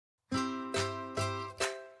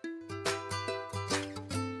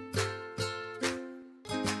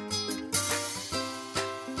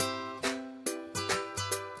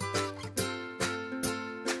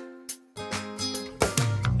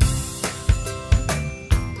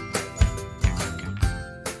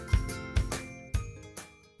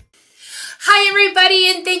everybody,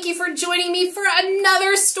 and thank you for joining me for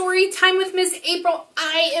another story time with Miss April.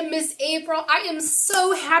 I am Miss April. I am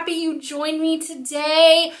so happy you joined me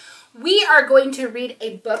today. We are going to read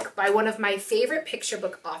a book by one of my favorite picture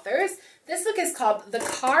book authors. This book is called The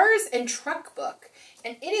Cars and Truck Book,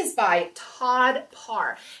 and it is by Todd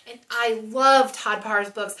Parr. And I love Todd Parr's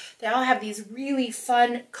books. They all have these really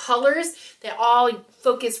fun colors. They all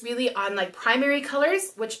focus really on like primary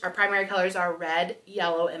colors, which our primary colors are red,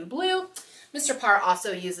 yellow, and blue. Mr. Parr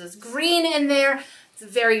also uses green in there. It's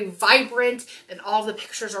very vibrant, and all the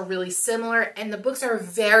pictures are really similar, and the books are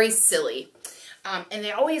very silly. And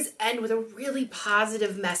they always end with a really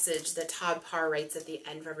positive message that Todd Parr writes at the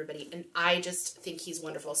end for everybody. And I just think he's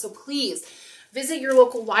wonderful. So please visit your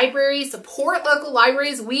local library, support local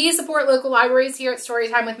libraries. We support local libraries here at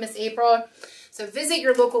Storytime with Miss April. So visit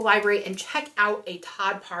your local library and check out a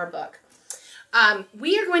Todd Parr book.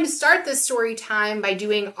 We are going to start this story time by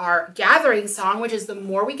doing our gathering song, which is The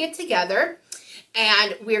More We Get Together.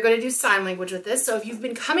 And we're going to do sign language with this. So if you've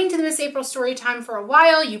been coming to the Miss April story time for a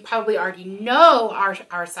while, you probably already know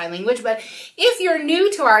our sign language. But if you're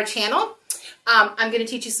new to our channel, I'm going to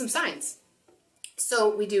teach you some signs.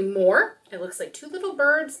 So we do more. It looks like two little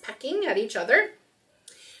birds pecking at each other.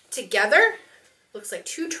 Together, looks like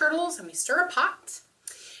two turtles, and we stir a pot.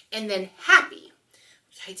 And then happy.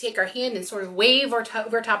 I take our hand and sort of wave over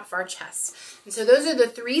top of our chest. And so those are the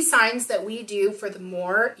three signs that we do for the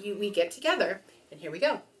more we get together. And here we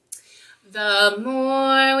go. The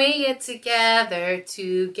more we get together,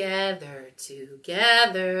 together,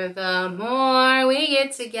 together, the more we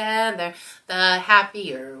get together, the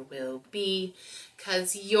happier we'll be.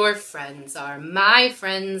 'Cause your friends are my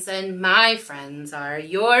friends and my friends are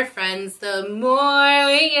your friends. The more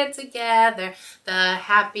we get together, the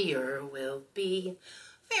happier we'll be.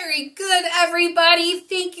 Very good, everybody.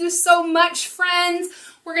 Thank you so much, friends.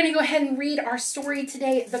 We're going to go ahead and read our story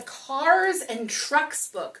today, The Cars and Trucks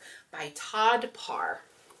book by Todd Parr.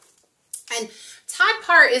 And Todd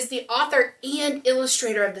Parr is the author and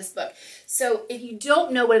illustrator of this book. So if you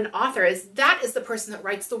don't know what an author is, that is the person that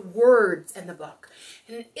writes the words in the book.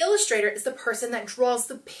 And an illustrator is the person that draws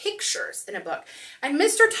the pictures in a book. And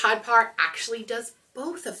Mr. Todd Parr actually does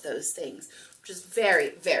both of those things, which is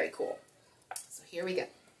very, very cool. So here we go.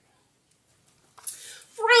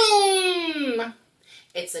 Vroom!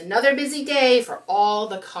 It's another busy day for all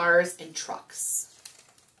the cars and trucks.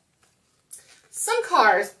 Some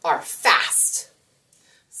cars are fast.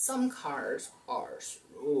 Some cars are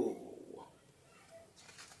slow.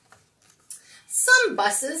 Some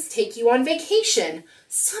buses take you on vacation.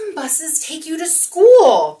 Some buses take you to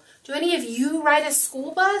school. Do any of you ride a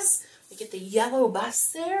school bus? We get the yellow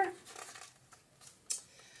bus there.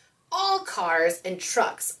 All cars and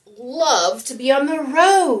trucks love to be on the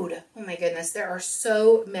road. Oh my goodness, there are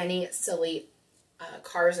so many silly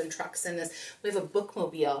cars and trucks in this. We have a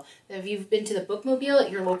bookmobile. If you've been to the bookmobile at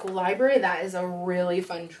your local library, that is a really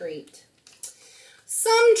fun treat.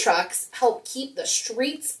 Some trucks help keep the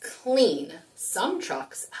streets clean. Some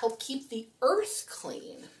trucks help keep the earth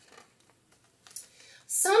clean.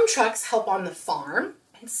 Some trucks help on the farm,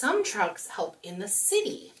 and some trucks help in the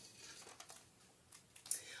city.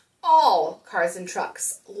 All cars and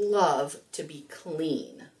trucks love to be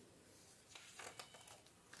clean.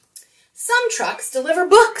 Some trucks deliver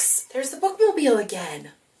books. There's the bookmobile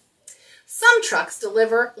again. Some trucks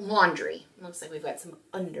deliver laundry. It looks like we've got some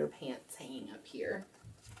underpants hanging up here.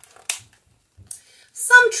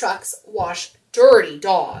 Some trucks wash dirty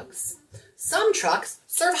dogs. Some trucks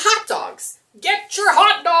serve hot dogs. Get your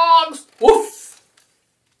hot dogs! Woof!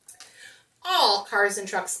 All cars and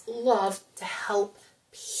trucks love to help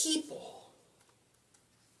people.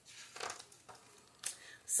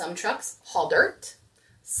 Some trucks haul dirt.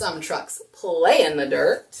 Some trucks play in the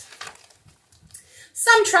dirt.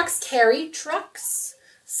 Some trucks carry trucks.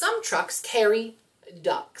 Some trucks carry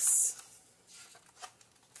ducks.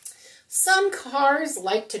 Some cars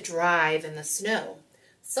like to drive in the snow.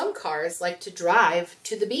 Some cars like to drive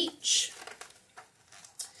to the beach.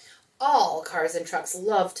 All cars and trucks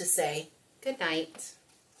love to say good night.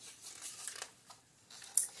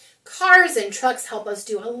 Cars and trucks help us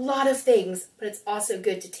do a lot of things, but it's also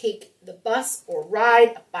good to take the bus or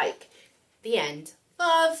ride a bike. The end.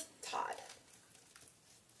 Love, Todd.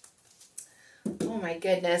 Oh my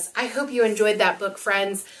goodness. I hope you enjoyed that book,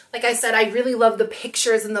 friends. Like I said, I really love the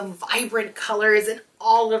pictures and the vibrant colors, and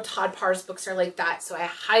all of Todd Parr's books are like that. So I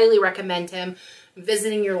highly recommend him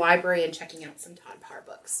visiting your library and checking out some Todd Parr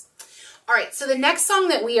books. All right, so the next song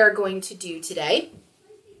that we are going to do today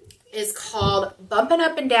is called Bumping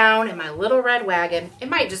Up and Down in My Little Red Wagon. It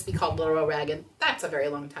might just be called Little Red Wagon. That's a very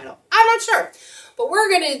long title. I'm not sure. But we're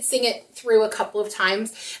going to sing it through a couple of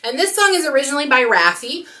times. And this song is originally by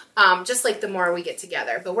Raffi, just like The More We Get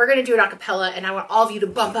Together. But we're going to do it a cappella, and I want all of you to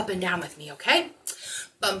bump up and down with me, okay?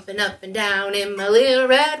 Bumping up and down in my little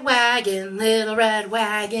red wagon, little red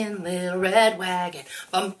wagon, little red wagon.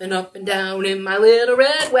 Bumping up and down in my little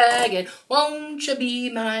red wagon, won't you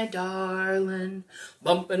be my darling?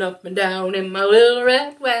 Bumping up and down in my little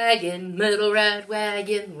red wagon, little red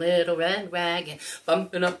wagon, little red wagon.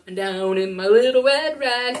 Bumping up and down in my little red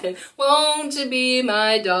wagon, won't you be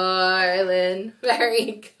my darling?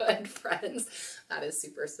 Very good, friends. That is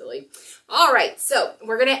super silly. All right, so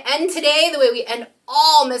we're going to end today the way we end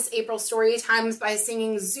all Miss April story times by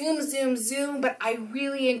singing Zoom, Zoom, Zoom. But I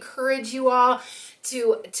really encourage you all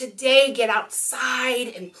to today get outside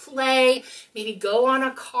and play. Maybe go on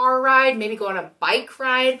a car ride, maybe go on a bike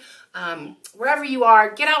ride. Wherever you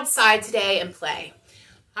are, get outside today and play.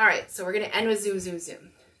 All right, so we're going to end with Zoom, Zoom,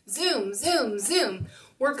 Zoom. Zoom, Zoom, Zoom.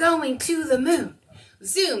 We're going to the moon.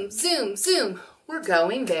 Zoom, Zoom, Zoom. We're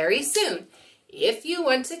going very soon. If you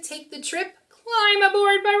want to take the trip, climb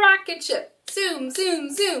aboard my rocket ship. Zoom, zoom,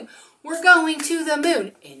 zoom. We're going to the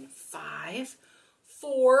moon in 5,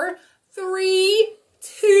 4, 3,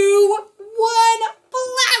 2, 1.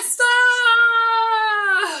 Blast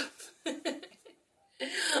off!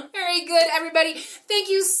 Very good, everybody. Thank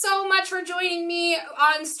you so much for joining me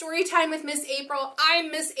on Storytime with Miss April. I'm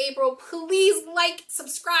Miss April. Please like,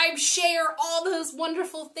 subscribe, share, all those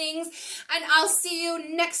wonderful things. And I'll see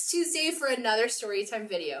you next Tuesday for another Storytime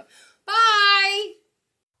video. Bye!